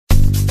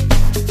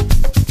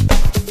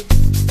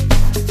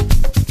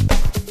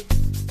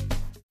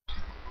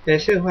So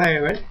hi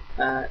everyone.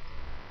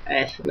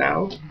 As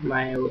now,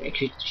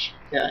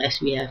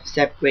 as we have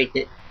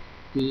separated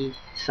the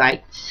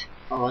sites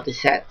or the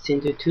sets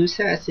into two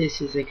sets, this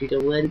is actually the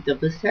one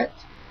double set,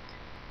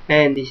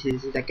 and this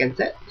is the second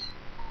set.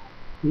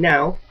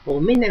 Now,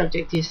 our main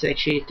objective is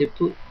actually to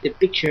put the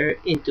picture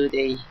into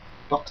the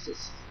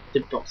boxes.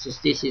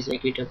 This is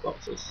actually the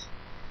boxes.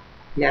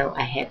 Now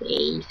I have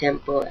a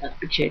sample of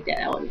picture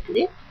that I want to put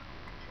in.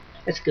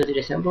 Let's go to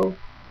the sample.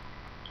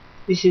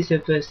 This is the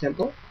first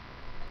sample.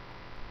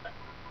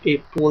 We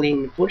pull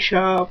in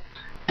Photoshop.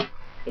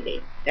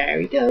 Okay, there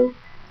we go.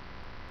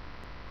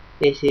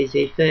 This is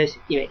a first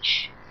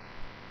image.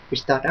 We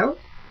start out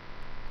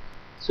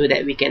so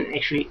that we can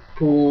actually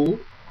pull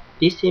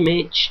this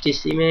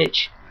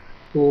image,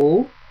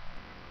 pull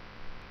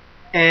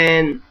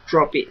and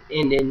drop it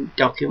in the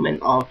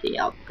document of the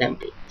alt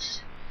templates.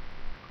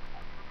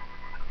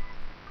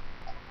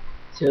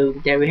 So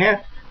there we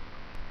have.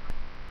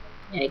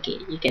 Okay,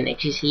 you can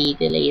actually see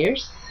the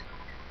layers.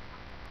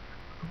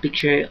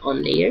 Picture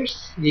on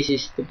layers. This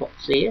is the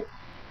box layer.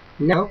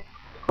 Now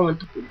I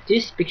want to put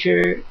this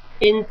picture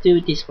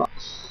into this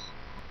box.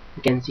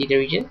 You can see the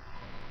region.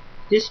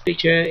 This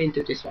picture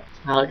into this box.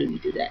 How do we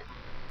do that?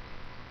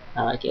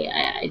 Okay,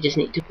 I just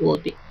need to pull a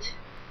bit,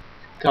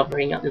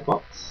 covering up the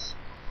box.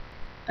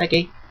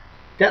 Okay,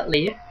 that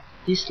layer,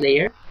 this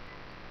layer,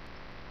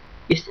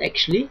 is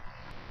actually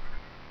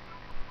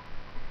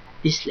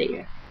this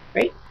layer,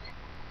 right?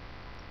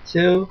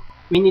 So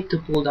we need to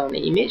pull down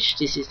the image.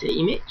 This is the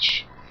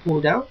image.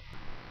 Pull down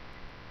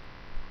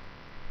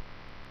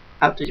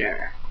up to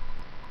there.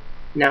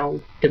 Now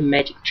the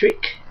magic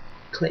trick: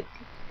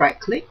 right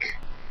click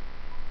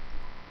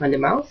on the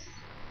mouse,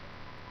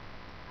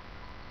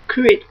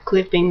 create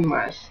clipping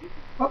mask.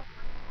 Oh.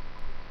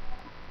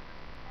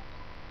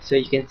 So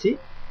you can see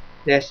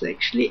there's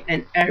actually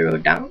an arrow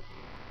down,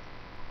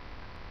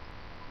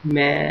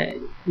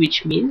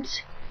 which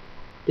means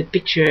the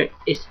picture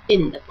is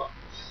in the box.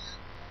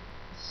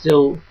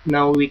 So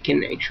now we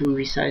can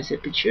actually resize the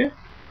picture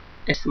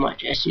as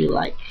much as you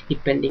like,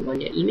 depending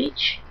on your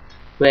image,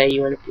 where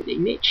you want to put the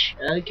image.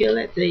 Okay,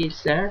 let's say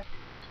it's there.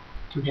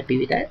 I'm happy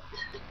with that.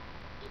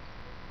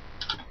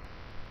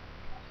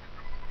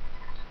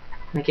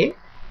 Okay.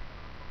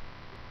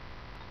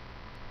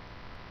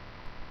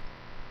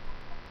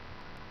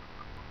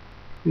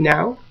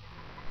 Now,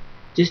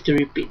 just to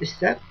repeat the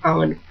step, I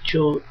want to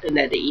show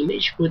another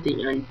image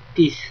putting on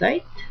this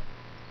side.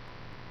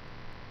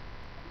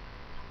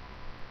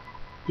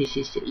 This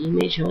is the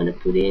image I want to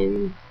put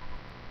in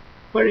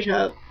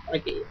Photoshop.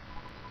 Okay,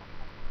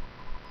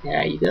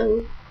 there you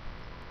go.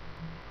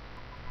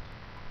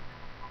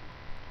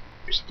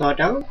 Start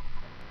down.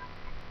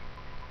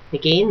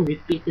 Again,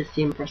 repeat the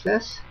same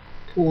process.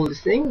 Pull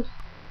this thing,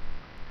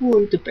 pull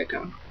into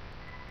background.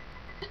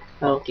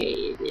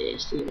 Okay,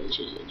 this image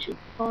is too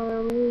far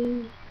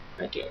away.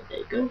 Okay, there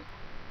you go.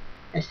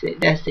 That's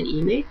the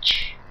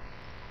image.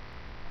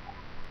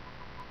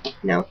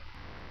 Now,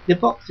 the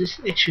box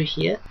is actually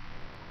here,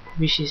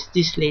 which is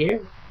this layer.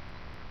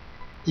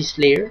 This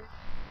layer.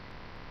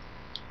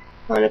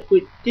 I want to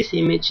put this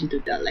image into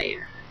that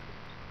layer.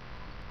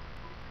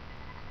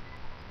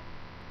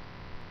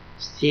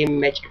 Same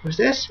magic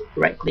process.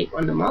 Right click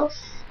on the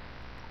mouse.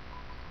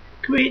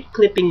 Create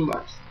clipping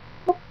mask.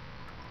 Oh,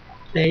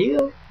 there you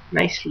go.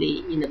 Nicely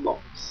in the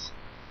box.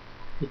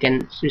 You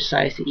can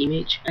resize the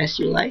image as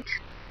you like.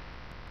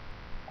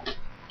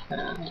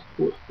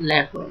 Put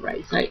left or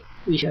right side,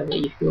 whichever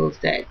you feel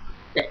that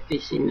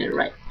is in the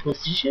right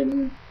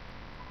position.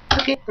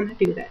 Okay, I'm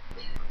happy with that.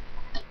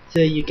 So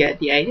you get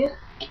the idea.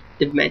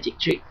 The magic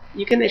trick.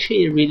 You can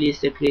actually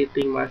release the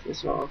clipping mask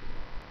as well.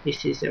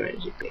 This is the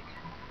magic trick.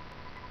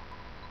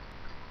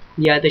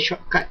 The other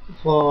shortcut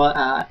for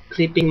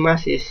clipping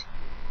mask is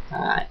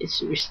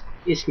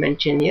it's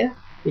mentioned here.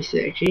 This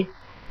is actually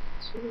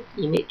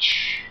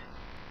image.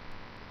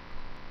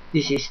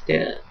 This is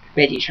the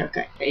magic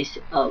shortcut. That is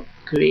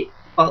create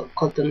Alt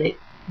Coordinate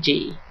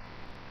J.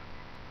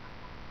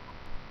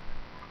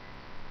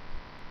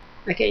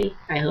 Okay,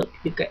 I hope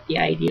you got the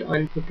idea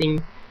on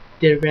putting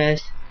the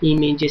rest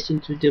images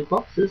into the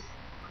boxes.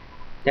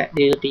 That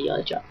will be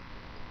your job.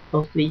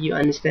 Hopefully you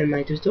understand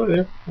my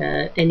tutorial.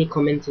 Any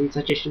comments and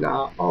suggestions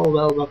are all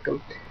well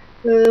welcome.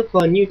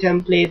 For new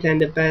templates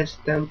and the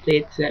best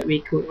templates that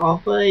we could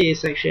offer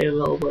is actually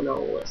available on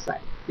our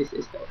website. This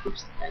is the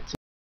website.